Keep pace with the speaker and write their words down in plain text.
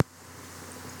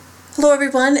Hello,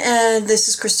 everyone, and this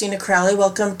is Christina Crowley.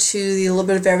 Welcome to the A Little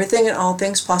Bit of Everything and All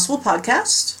Things Possible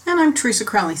podcast. And I'm Teresa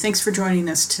Crowley. Thanks for joining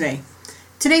us today.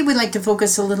 Today we'd like to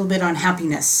focus a little bit on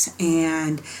happiness.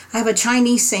 And I have a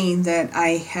Chinese saying that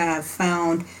I have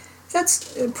found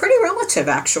that's pretty relative,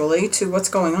 actually, to what's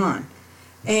going on.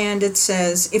 And it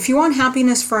says, if you want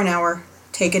happiness for an hour,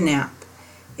 take a nap.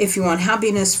 If you want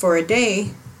happiness for a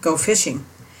day, go fishing.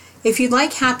 If you'd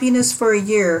like happiness for a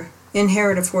year,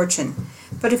 inherit a fortune.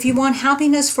 But if you want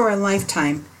happiness for a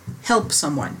lifetime, help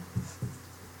someone.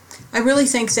 I really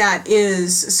think that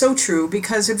is so true,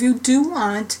 because if you do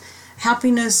want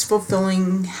happiness,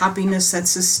 fulfilling happiness that's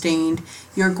sustained,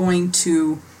 you're going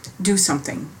to do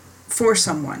something for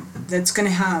someone that's going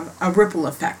to have a ripple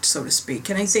effect, so to speak.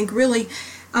 And I think really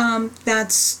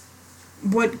that's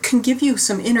what can give you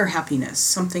some inner happiness,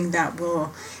 something that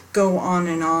will go on,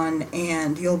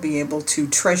 and you'll be able to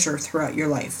treasure throughout your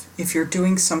life if you're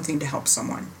doing something to help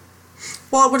someone.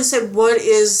 Well, I want to say, what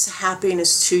is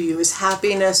happiness to you? Is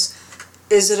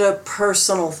it a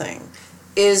personal thing?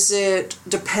 Is it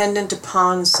dependent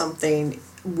upon something?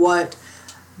 What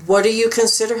do you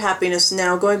consider happiness?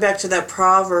 Now, going back to that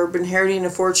proverb, inheriting a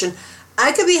fortune,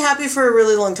 I could be happy for a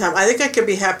really long time. I think I could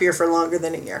be happier for longer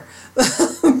than a year.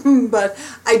 But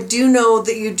I do know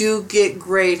that you do get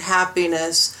great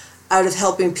happiness out of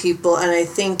helping people. And I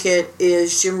think it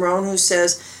is Jim Rohn who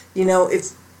says,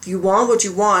 if you want what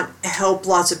you want, help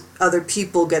lots of other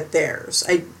people get theirs.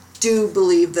 I do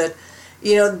believe that,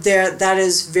 that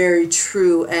is very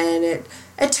true. And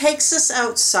it takes us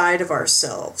outside of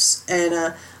ourselves.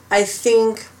 And I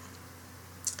think,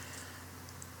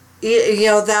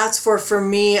 that's for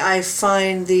me, I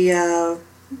find the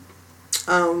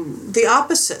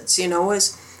opposites,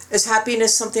 is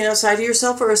happiness something outside of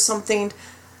yourself, or is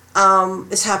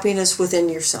happiness within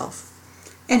yourself?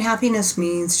 And happiness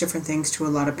means different things to a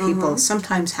lot of people. Mm-hmm.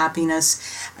 Sometimes happiness,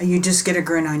 you just get a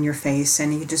grin on your face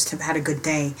and you just have had a good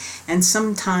day. And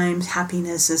sometimes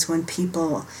happiness is when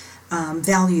people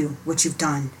value what you've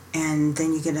done. And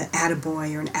then you get an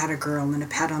attaboy or an attagirl and a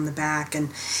pat on the back. And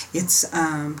it's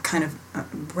kind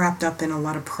of wrapped up in a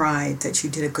lot of pride that you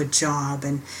did a good job.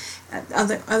 And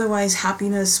otherwise,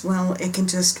 happiness, well, it can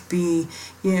just be,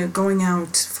 going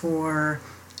out for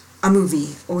a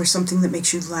movie or something that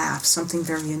makes you laugh, something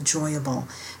very enjoyable.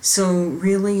 So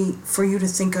really, for you to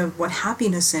think of what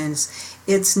happiness is,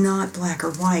 it's not black or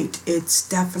white. It's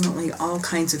definitely all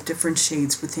kinds of different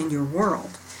shades within your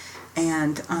world.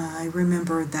 And I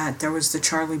remember that there was the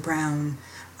Charlie Brown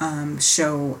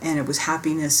show, and it was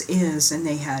Happiness Is, and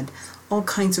they had all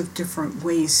kinds of different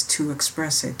ways to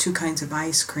express it. 2 kinds of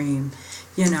ice cream,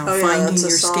 finding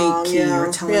your skate key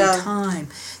or telling time.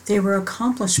 They were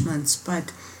accomplishments,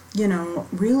 but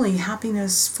really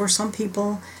happiness for some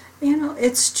people,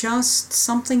 it's just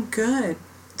something good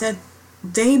that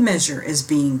they measure as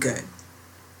being good.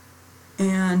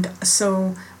 And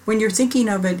so when you're thinking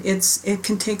of it, it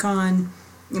can take on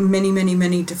many, many,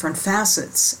 many different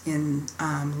facets in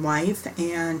life.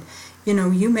 And,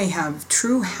 you may have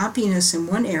true happiness in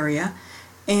one area,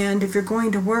 and if you're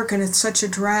going to work and it's such a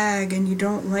drag and you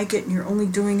don't like it and you're only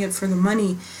doing it for the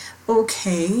money,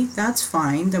 okay, that's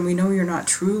fine. Then we know you're not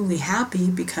truly happy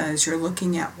because you're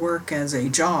looking at work as a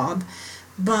job.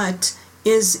 But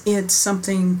is it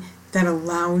something that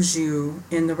allows you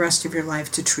in the rest of your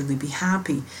life to truly be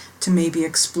happy, to maybe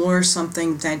explore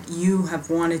something that you have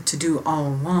wanted to do all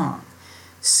along?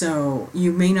 So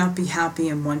you may not be happy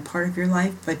in one part of your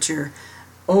life, but you're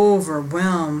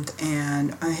overwhelmed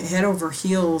and head over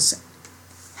heels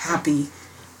happy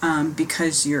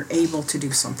because you're able to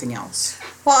do something else.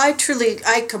 Well, I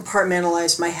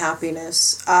compartmentalize my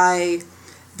happiness.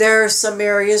 There are some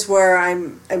areas where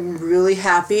I'm really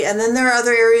happy, and then there are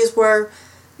other areas where,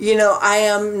 I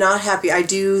am not happy. I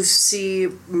do see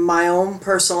my own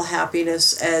personal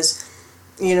happiness as,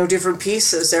 different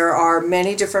pieces. There are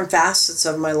many different facets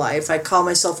of my life. I call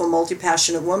myself a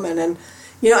multi-passionate woman, and,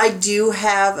 I do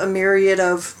have a myriad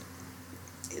of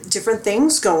different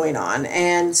things going on.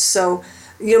 And so,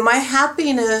 my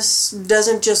happiness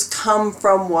doesn't just come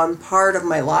from one part of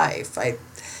my life.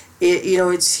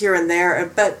 It's here and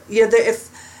there. But,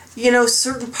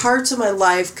 certain parts of my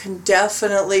life can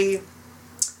definitely,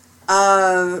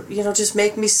 just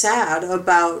make me sad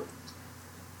about,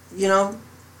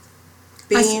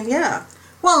 being,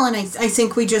 Well, and I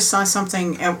think we just saw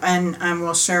something, and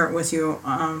we'll share it with you.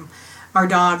 Our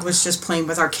dog was just playing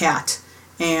with our cat,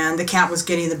 and the cat was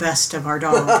getting the best of our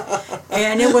dog.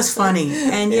 And it was funny.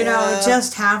 And,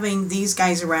 just having these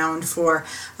guys around for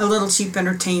a little cheap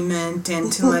entertainment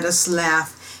and to let us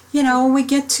laugh, we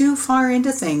get too far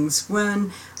into things,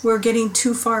 when we're getting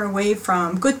too far away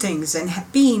from good things and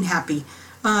being happy.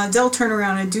 They'll turn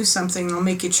around and do something that'll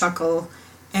make you chuckle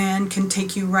and can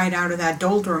take you right out of that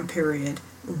doldrum period.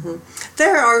 Mm-hmm.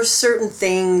 There are certain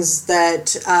things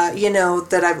that,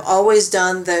 that I've always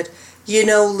done that,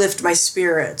 lift my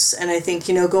spirits. And I think,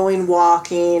 going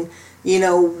walking,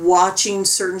 watching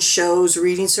certain shows,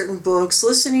 reading certain books,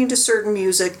 listening to certain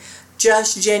music,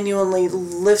 just genuinely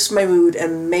lifts my mood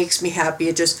and makes me happy.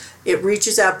 It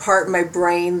reaches that part in my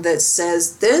brain that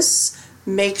says, this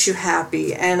makes you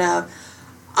happy. And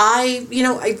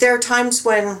there are times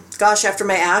when, gosh, after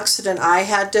my accident, I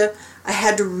had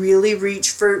to really reach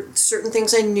for certain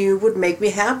things I knew would make me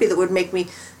happy, that would make me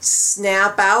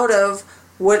snap out of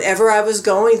whatever I was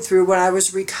going through when I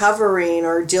was recovering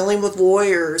or dealing with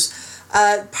lawyers.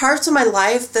 Parts of my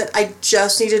life that I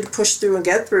just needed to push through and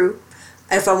get through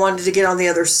if I wanted to get on the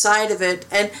other side of it.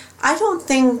 And I don't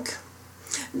think,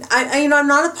 I'm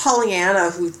not a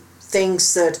Pollyanna who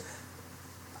thinks that,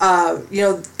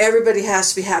 everybody has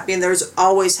to be happy and there's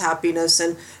always happiness,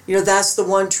 and, that's the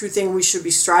one true thing we should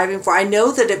be striving for. I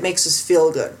know that it makes us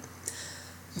feel good.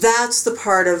 That's the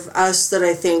part of us that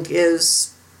I think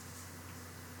is,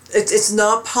 it's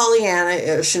not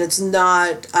Pollyanna-ish, and it's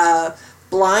not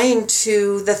blind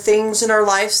to the things in our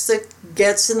lives that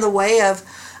gets in the way of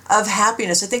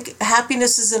happiness. I think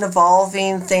happiness is an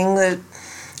evolving thing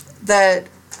that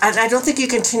I don't think you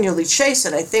continually chase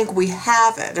it. I think we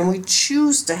have it and we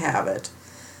choose to have it.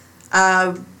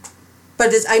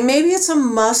 But maybe it's a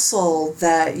muscle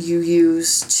that you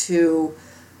use to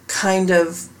kind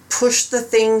of push the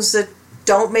things that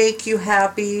don't make you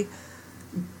happy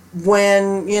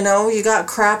when, you got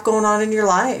crap going on in your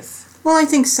life. Well, I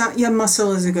think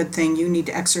muscle is a good thing. You need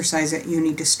to exercise it. You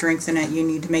need to strengthen it. You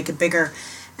need to make it bigger.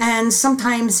 And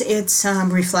sometimes it's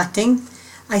reflecting.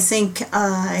 I think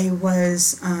I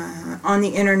was on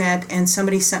the internet and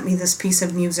somebody sent me this piece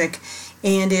of music,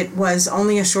 and it was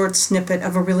only a short snippet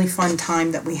of a really fun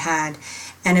time that we had.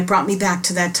 And it brought me back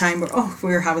to that time where,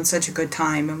 we were having such a good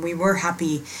time and we were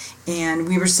happy and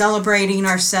we were celebrating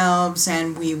ourselves,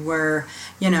 and we were,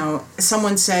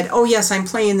 someone said, oh yes, I'm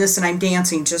playing this and I'm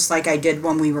dancing just like I did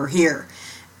when we were here.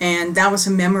 And that was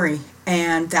a memory,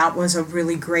 and that was a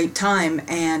really great time.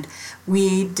 And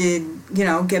we did,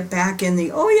 get back in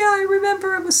the, I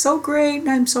remember it was so great and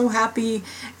I'm so happy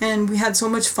and we had so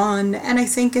much fun. And I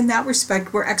think in that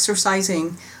respect, we're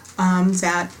exercising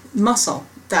that muscle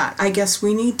that I guess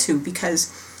we need to,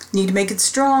 because we need to make it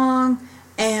strong,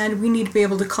 and we need to be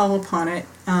able to call upon it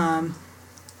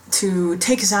to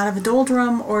take us out of a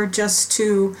doldrum, or just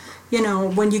to,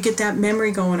 when you get that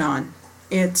memory going on.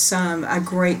 It's a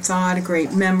great thought, a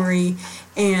great memory,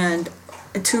 and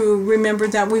to remember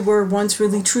that we were once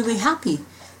really, truly happy.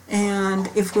 And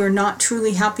if we're not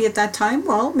truly happy at that time,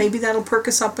 well, maybe that'll perk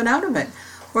us up and out of it.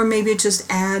 Or maybe it just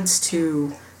adds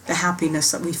to the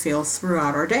happiness that we feel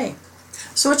throughout our day.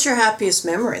 So what's your happiest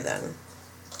memory then?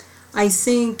 I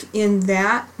think in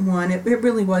that one, it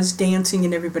really was dancing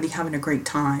and everybody having a great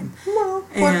time. Well,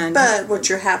 what's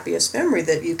your happiest memory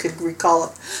that you could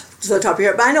recall to the top of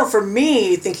your head? But I know for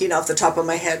me, thinking off the top of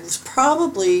my head, was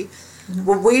probably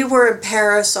when we were in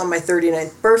Paris on my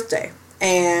 39th birthday.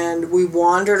 And we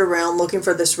wandered around looking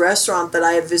for this restaurant that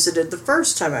I had visited the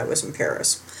first time I was in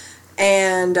Paris.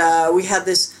 And we had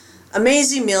this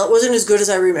amazing meal. It wasn't as good as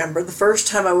I remember the first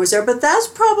time I was there, but that's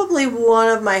probably one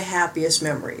of my happiest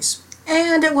memories.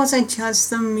 And it wasn't just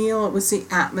the meal, it was the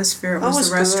atmosphere, it was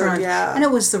the restaurant, good, yeah. And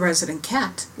it was the resident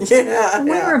cat. Yeah,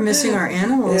 we were missing our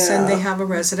animals, and they have a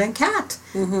resident cat.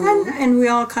 Mm-hmm. And we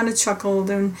all kind of chuckled,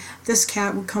 and this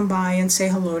cat would come by and say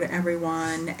hello to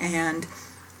everyone, and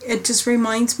it just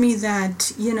reminds me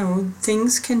that,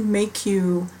 things can make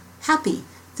you happy.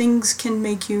 Things can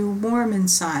make you warm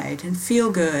inside and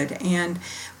feel good. And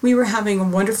we were having a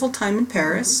wonderful time in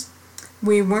Paris.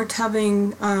 We weren't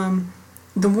having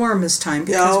the warmest time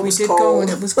because we did cold. go and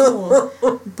it was cold.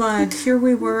 But here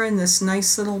we were in this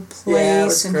nice little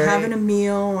place and having a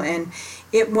meal, and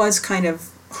it was kind of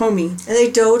homey. And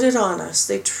they doted on us.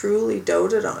 They truly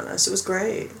doted on us. It was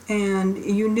great. And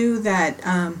you knew that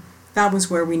that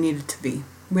was where we needed to be.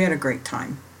 We had a great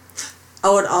time.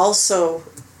 Oh, and also,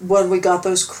 when we got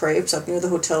those crepes up near the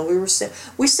hotel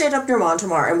we stayed up near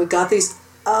Montemar, and we got these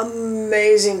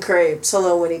amazing crepes.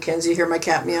 Hello, Winnie Kinsey. You hear my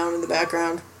cat meowing in the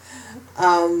background.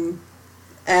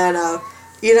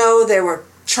 They were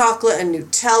chocolate and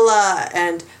Nutella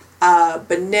and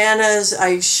bananas.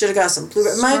 I should have got some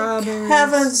blueberries. My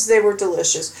heavens, they were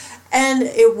delicious. And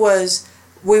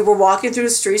we were walking through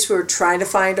the streets. We were trying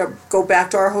to go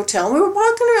back to our hotel. And we were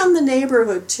walking around the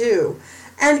neighborhood too.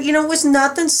 And, it was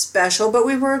nothing special, but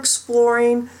we were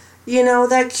exploring,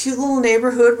 that cute little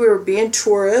neighborhood. We were being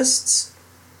tourists.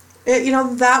 It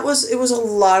was a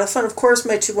lot of fun. Of course,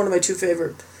 one of my two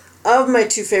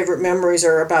favorite memories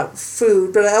are about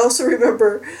food, but I also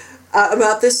remember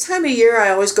about this time of year,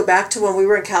 I always go back to when we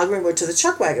were in Calgary and went to the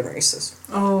chuck wagon races.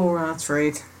 Oh, that's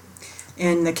right.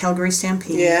 In the Calgary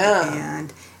Stampede. Yeah.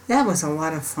 And that was a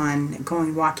lot of fun,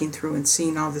 walking through and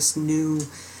seeing all this new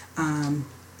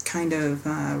kind of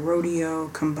rodeo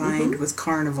combined with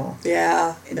carnival.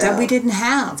 Yeah. That we didn't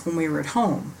have when we were at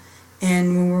home.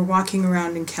 And when we were walking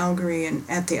around in Calgary and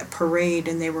at the parade,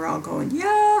 and they were all going,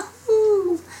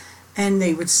 Yahoo! And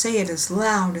they would say it as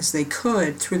loud as they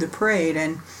could through the parade.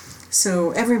 And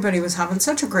so everybody was having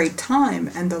such a great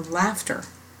time, and the laughter.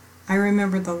 I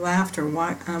remember the laughter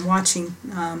watching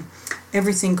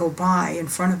everything go by in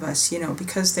front of us,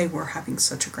 because they were having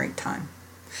such a great time.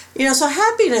 So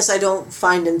happiness I don't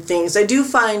find in things. I do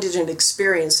find it in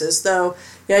experiences, though.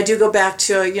 I do go back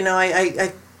to,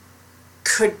 I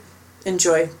could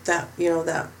enjoy that,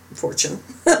 that fortune.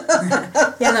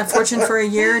 Yeah, that fortune for a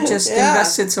year, just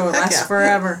invested so it lasts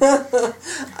forever.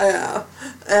 Yeah.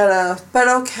 But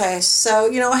okay,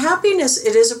 so, happiness,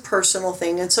 it is a personal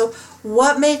thing. And so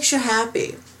what makes you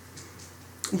happy?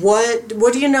 What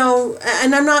do you know?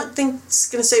 And I'm not going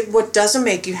to say what doesn't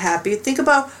make you happy. Think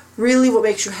about really what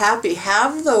makes you happy.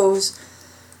 Have those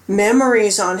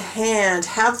memories on hand.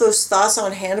 Have those thoughts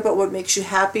on hand about what makes you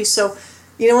happy. So,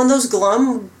 when those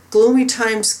gloomy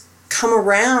times come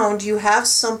around, you have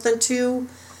something to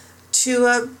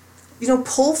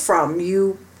pull from.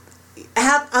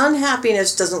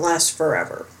 Unhappiness doesn't last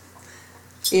forever.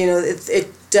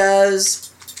 It does,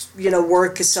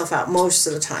 work itself out most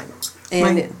of the time.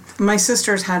 And my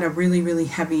sisters had a really, really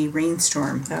heavy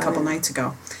rainstorm a couple nights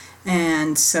ago.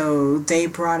 And so they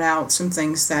brought out some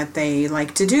things that they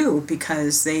like to do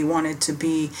because they wanted to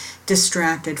be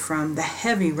distracted from the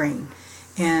heavy rain.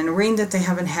 And rain that they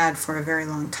haven't had for a very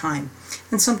long time.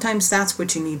 And sometimes that's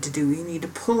what you need to do. You need to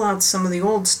pull out some of the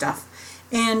old stuff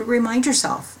and remind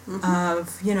yourself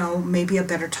of, maybe a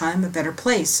better time, a better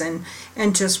place, and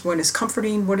just what is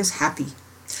comforting, what is happy.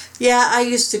 Yeah, I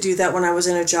used to do that when I was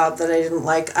in a job that I didn't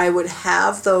like. I would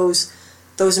have those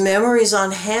memories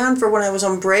on hand for when I was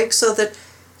on break so that,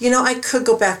 I could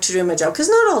go back to doing my job. Because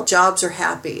not all jobs are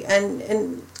happy.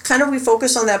 And kind of we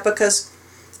focus on that because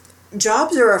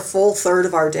jobs are a full third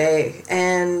of our day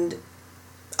and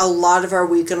a lot of our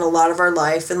week and a lot of our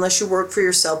life, unless you work for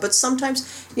yourself. But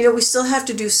sometimes, we still have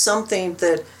to do something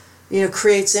that,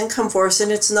 creates income for us.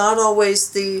 And it's not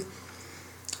always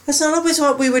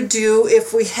what we would do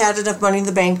if we had enough money in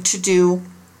the bank to do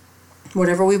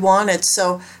whatever we wanted.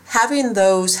 So having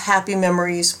those happy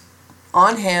memories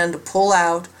on hand to pull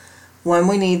out when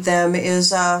we need them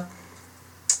is,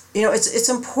 it's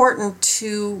important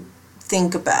to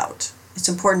think about. It's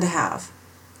important to have.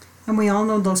 And we all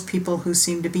know those people who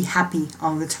seem to be happy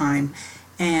all the time,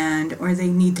 or they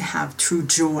need to have true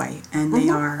joy, and they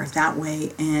are that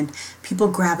way, and people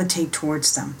gravitate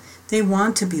towards them. They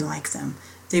want to be like them.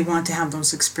 They want to have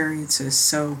those experiences.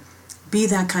 So be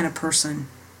that kind of person.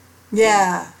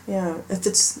 Yeah.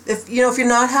 If you're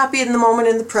not happy in the moment,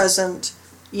 in the present,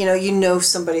 you know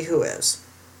somebody who is.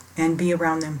 And be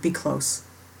around them. Be close.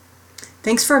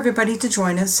 Thanks for everybody to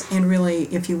join us, and really,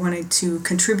 if you wanted to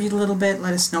contribute a little bit,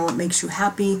 let us know what makes you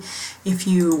happy. If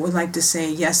you would like to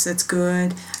say, yes, that's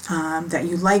good, that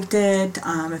you liked it,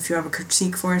 if you have a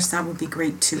critique for us, that would be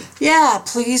great too. Yeah,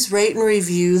 please rate and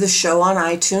review the show on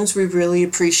iTunes. We really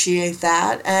appreciate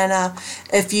that. And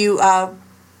if you,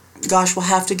 we'll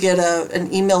have to get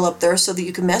an email up there so that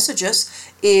you can message us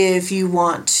if you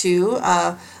want to.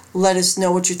 Let us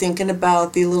know what you're thinking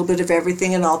about the Little Bit of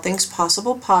Everything and All Things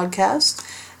Possible podcast.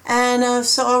 And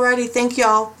so alrighty, thank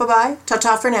y'all. Bye-bye.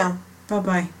 Ta-ta for now.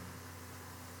 Bye-bye.